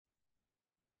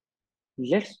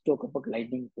Let's talk about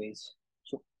lightning phase.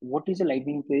 So what is a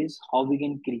lightning phase, how we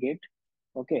can create,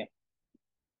 okay,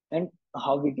 and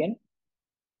how we can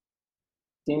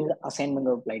change the assignment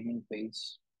of lightning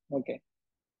phase. Okay.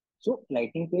 So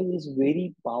lightning phase is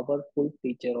very powerful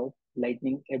feature of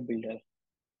lightning app builder.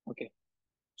 Okay.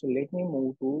 So let me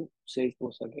move to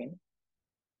Salesforce again.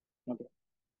 Okay.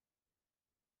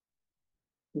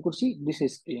 You could see this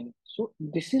is screen. So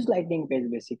this is lightning phase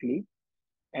basically.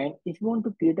 And if you want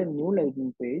to create a new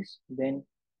lightning phase, then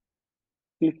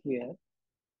click here.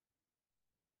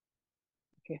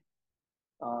 Okay.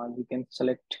 You can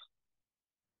select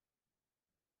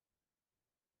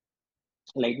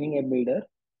lightning app builder.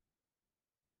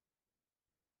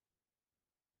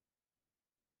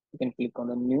 You can click on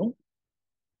the new,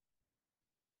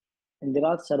 and there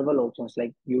are several options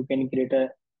like you can create a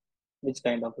which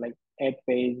kind of like app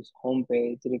page, home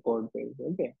page, record page.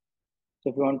 Okay. So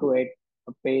if you want to add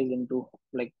a page into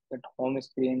like that home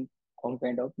screen, home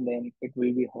kind of, then it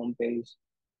will be home page.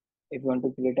 If you want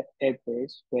to create an app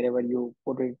page, wherever you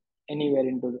put it anywhere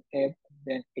into the app,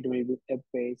 then it will be app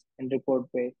page and record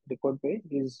page. Record page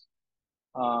is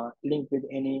linked with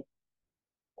any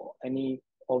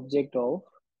object of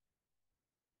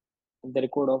the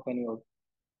record of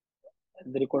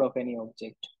the record of any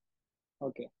object.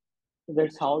 Okay. So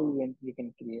that's how we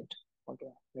can create.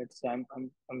 Okay. Let's say I'm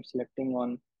selecting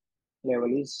on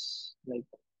level is like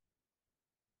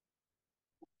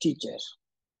teacher.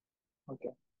 Okay.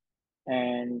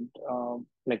 And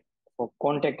like for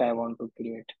contact I want to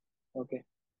create. Okay.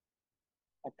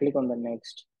 I click on the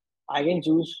next. I can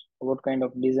choose what kind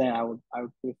of design I would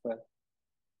prefer.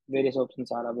 Various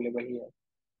options are available here.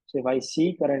 So if I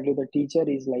see currently the teacher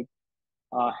is like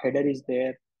header is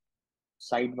there,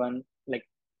 side one like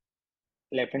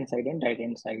left hand side and right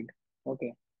hand side.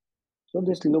 Okay. So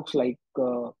this looks like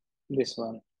this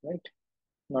one, right?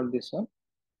 Not this one.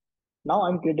 Now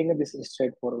I'm creating this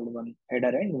straightforward one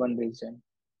header and one region.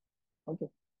 Okay.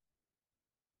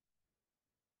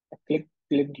 I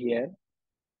clicked here.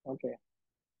 Okay.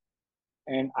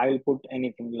 And I will put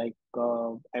anything like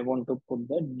I want to put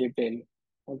the detail.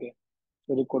 Okay.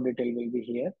 So record detail will be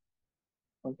here.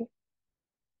 Okay.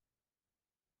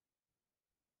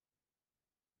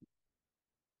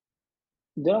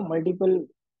 There are multiple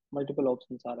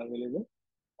options are available.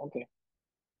 Okay.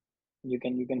 You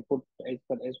can put as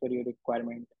per your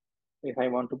requirement. If I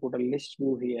want to put a list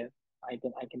view here, I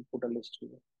can put a list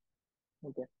view.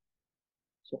 Okay.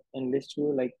 So in list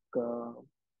view, like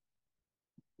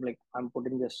I'm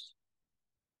putting just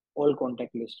all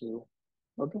contact list view.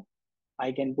 Okay.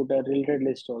 I can put a related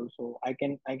list also. I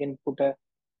can put a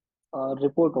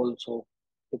report also,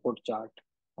 report chart.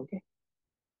 Okay.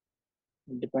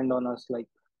 Depend on us like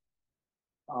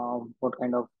what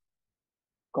kind of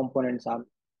components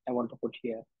I want to put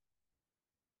here.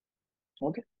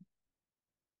 Okay.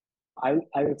 I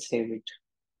will save it.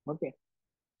 Okay.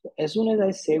 So as soon as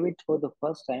I save it for the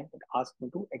first time, it asks me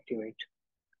to activate.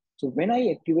 So when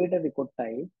I activate a record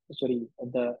type, sorry,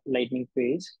 the lightning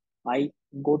page, I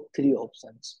got three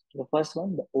options. The first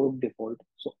one, the org default.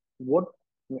 So what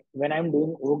when I'm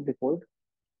doing org default,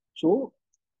 so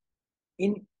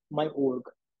in my org,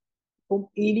 from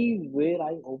anywhere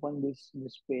I open this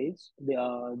page,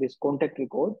 this contact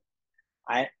record,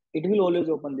 I it will always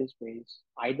open this page.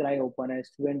 Either I open a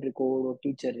student record or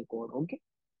teacher record. Okay,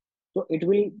 so it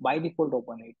will by default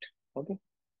open it. Okay,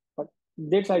 but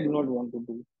that's I do not want to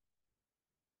do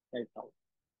right now.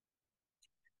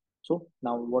 So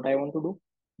now what I want to do,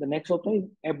 the next option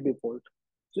is app default.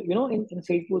 So in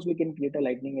Salesforce we can create a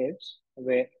lightning apps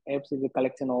where apps is a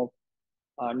collection of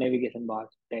navigation bars,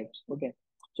 tabs. Okay.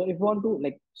 So if you want to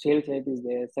like sales app is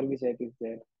there, service app is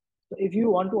there. So if you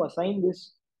want to assign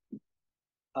this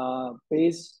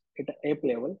page at a app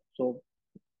level, so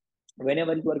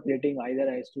whenever you are creating either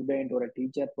a student or a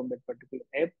teacher from that particular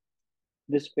app,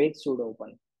 this page should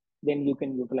open. Then you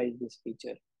can utilize this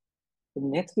feature. The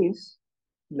next is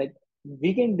like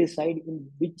we can decide in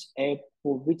which app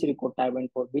for which record type and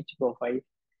for which profile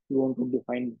you want to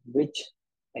define which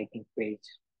typing page.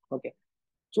 Okay.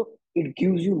 So it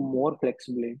gives you more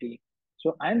flexibility.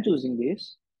 So I'm choosing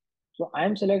this. So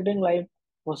I'm selecting like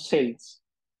for sales.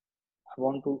 I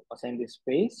want to assign this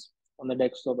page on the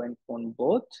desktop and on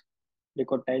both.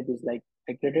 Record type is like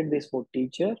I created this for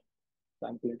teacher. So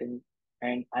I'm creating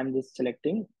and I'm just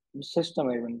selecting system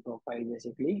admin profile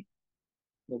basically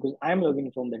because I'm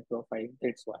logging from that profile.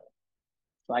 That's why.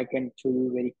 So I can show you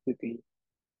very quickly.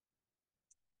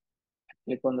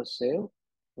 Click on the save,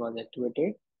 was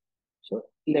activated. So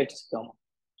let's come.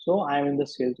 So I'm in the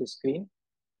sales screen.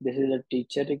 This is a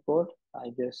teacher record. I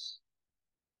just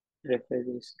refresh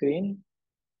the screen.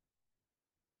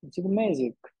 It's the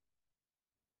magic.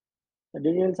 The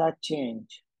details are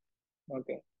changed.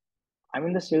 Okay. I'm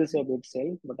in the sales app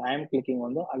itself, but I am clicking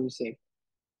on the Abhishek.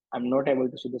 I'm not able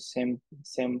to see the same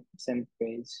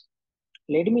page.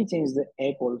 Let me change the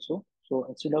app also. So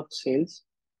instead of sales,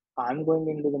 I'm going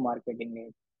into the marketing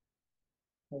app.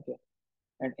 Okay.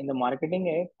 And in the marketing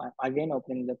app, I'm again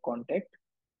opening the contact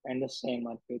and the same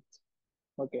market.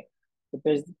 Okay. The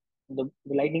page, the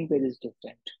lightning page is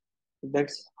different.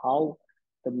 That's how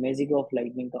the magic of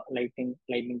lightning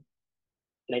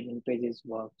pages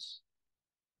works.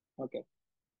 Okay.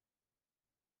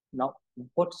 Now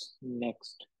what's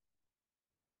next?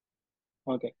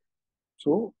 Okay.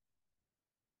 So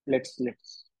let's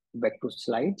back to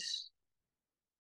slides.